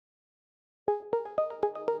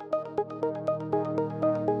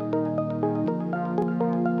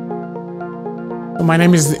My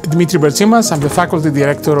name is Dmitry Bertsimas. I'm the faculty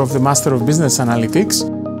director of the Master of Business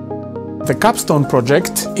Analytics. The Capstone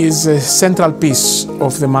Project is a central piece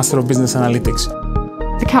of the Master of Business Analytics.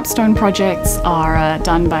 The capstone projects are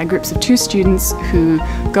done by groups of 2 students who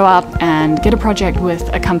go up and get a project with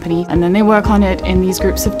a company, and then they work on it in these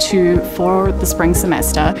groups of 2 for the spring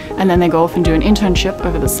semester, and then they go off and do an internship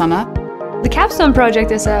over the summer. The Capstone Project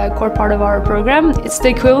is a core part of our program. It's the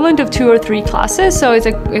equivalent of 2 or 3 classes, so it's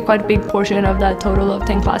a quite big portion of that total of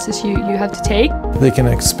 10 classes you have to take. They can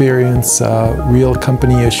experience real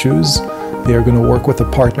company issues. They are going to work with a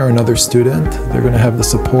partner, another student. They're going to have the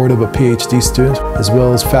support of a PhD student, as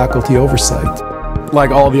well as faculty oversight. Like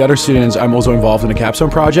all the other students, I'm also involved in the Capstone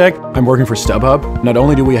Project. I'm working for StubHub. Not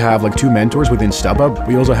only do we have 2 mentors within StubHub,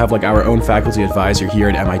 we also have our own faculty advisor here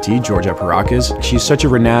at MIT, Georgia Parakis. She's such a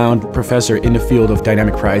renowned professor in the field of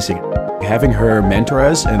dynamic pricing. Having her mentor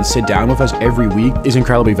us and sit down with us every week is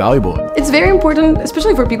incredibly valuable. It's very important,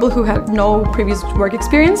 especially for people who have no previous work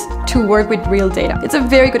experience, to work with real data. It's a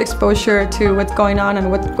very good exposure to what's going on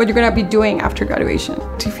and what you're going to be doing after graduation.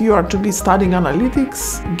 If you are to be studying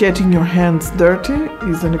analytics, getting your hands dirty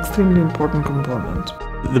is an extremely important component.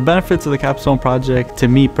 The benefits of the Capstone Project, to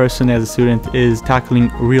me personally as a student, is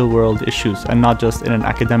tackling real-world issues, and not just in an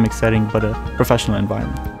academic setting, but a professional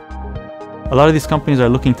environment. A lot of these companies are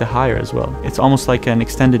looking to hire as well. It's almost like an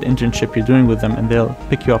extended internship you're doing with them, and they'll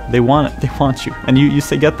pick you up. They want it. They want you. And you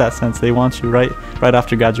get that sense. They want you right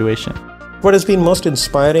after graduation. What has been most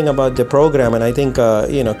inspiring about the program, and I think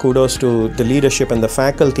kudos to the leadership and the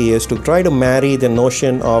faculty, is to try to marry the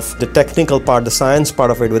notion of the technical part, the science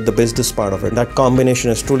part of it, with the business part of it. That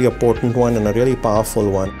combination is truly a potent one and a really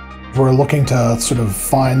powerful one. We're looking to sort of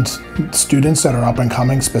find students that are up and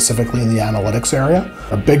coming, specifically in the analytics area.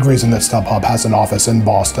 A big reason that StubHub has an office in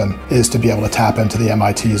Boston is to be able to tap into the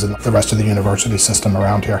MITs and the rest of the university system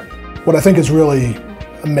around here. What I think is really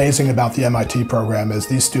amazing about the MIT program is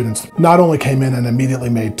these students not only came in and immediately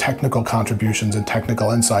made technical contributions and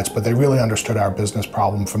technical insights, but they really understood our business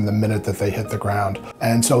problem from the minute that they hit the ground.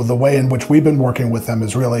 And so the way in which we've been working with them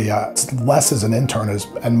is really less as an intern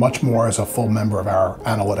and much more as a full member of our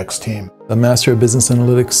analytics team. The Master of Business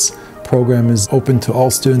Analytics program is open to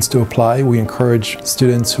all students to apply. We encourage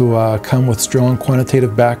students who come with strong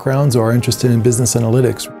quantitative backgrounds or are interested in business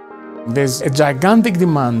analytics. There's a gigantic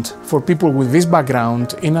demand for people with this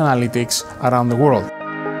background in analytics around the world.